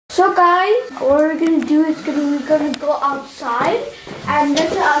So guys, what we're gonna do is we're gonna go outside, and this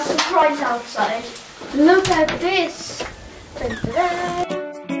is our surprise outside. Look at this. Dun, dun, dun.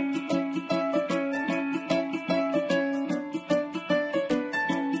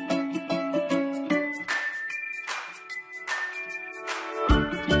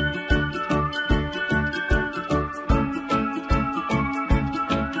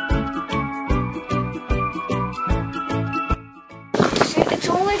 It's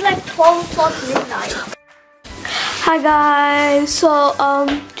only like 12 o'clock midnight. Hi guys, so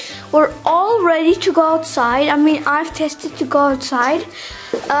we're all ready to go outside. I mean, I've tested to go outside.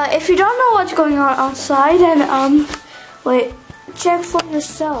 If you don't know what's going on outside, then wait, check for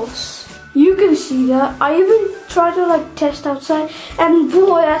yourselves. You can see that. I even tried to like test outside, and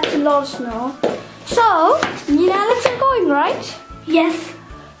boy, that's a lot of snow. So, me and Alex are going, right? Yes.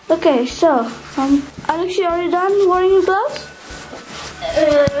 Okay, so Alex, you already done wearing your gloves?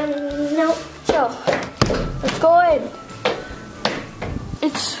 No. So, let's go in.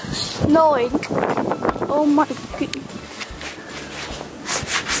 It's snowing. Oh my goodness.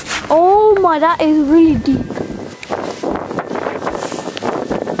 Oh my, that is really deep.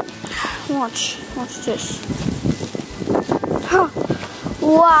 Watch this. Huh.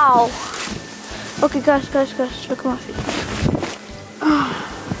 Wow. Okay, guys, look at my feet.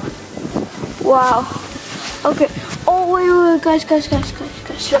 Wow. Okay. Oh wait, guys, look.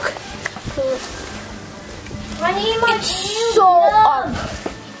 It's so up.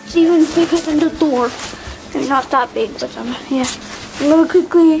 It's even bigger than the door. Maybe not that big, but yeah. I'm gonna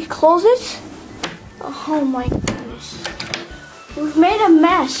quickly close it. Oh my goodness. We've made a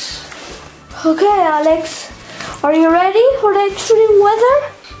mess. Okay, Alex, are you ready for the extreme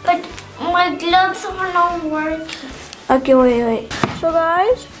weather? But my gloves are not working. Okay, wait. So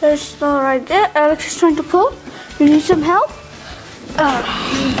guys, there's snow right there. Alex is trying to pull. You need some help?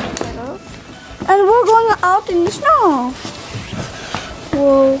 And we're going out in the snow.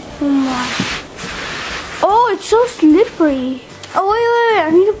 Whoa, oh my. Oh, it's so slippery. Oh, wait, I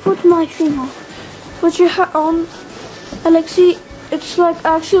need to put my thing on. Put your hat on. Alexi, it's like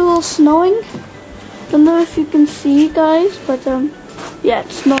actual snowing. Don't know if you can see, guys, but yeah,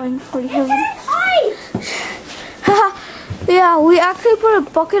 it's snowing pretty heavily. Yeah, we actually put a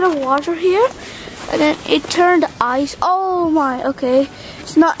bucket of water here, and then it turned ice. Oh my, okay.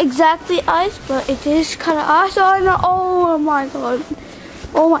 It's not exactly ice, but it is kind of ice. Oh my god.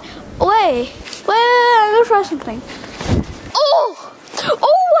 Oh my. Wait. I'm gonna try something.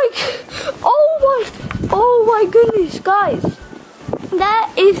 Oh my goodness, guys.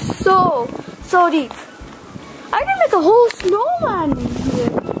 That is so deep. I can make a whole snowman in here.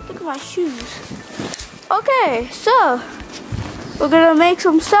 Look at my shoes. Okay, so we're gonna make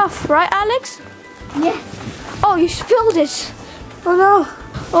some stuff, right, Alex? Yes. Oh, you spilled it. Oh no.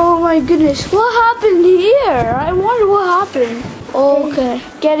 Oh my goodness. What happened here? I wonder what happened. Okay.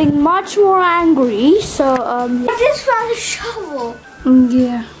 Getting much more angry. So, I just found a shovel.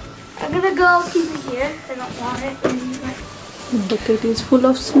 Yeah. I'm gonna go keep it here. I don't want it. The bucket is full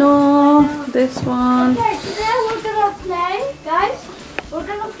of snow. This one. Okay, today we're gonna play, guys. We're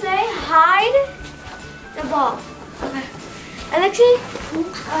gonna play hide the ball. Okay. Alexi, you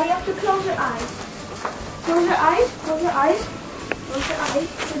have to close your eyes. Close your eyes. Close your eyes. Close your eyes.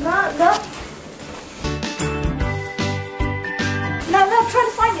 Do not look. No, try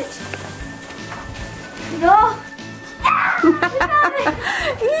to find it. No.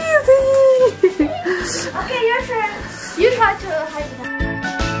 Easy. Okay, your turn. You try to hide it.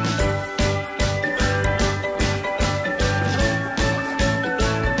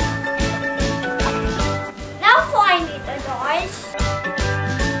 Now find it, guys.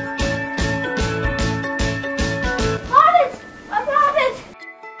 I found it.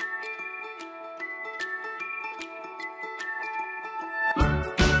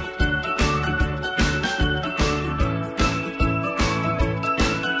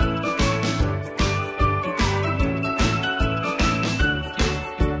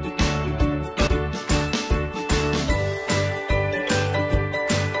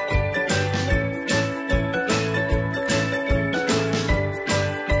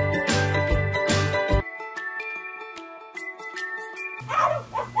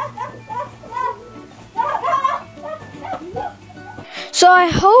 So I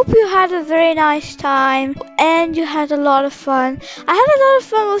hope you had a very nice time and you had a lot of fun. I had a lot of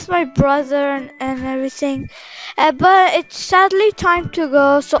fun with my brother and everything. But it's sadly time to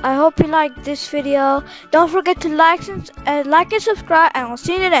go. So I hope you liked this video. Don't forget to like and subscribe, and I'll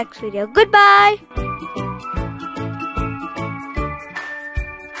see you in the next video. Goodbye.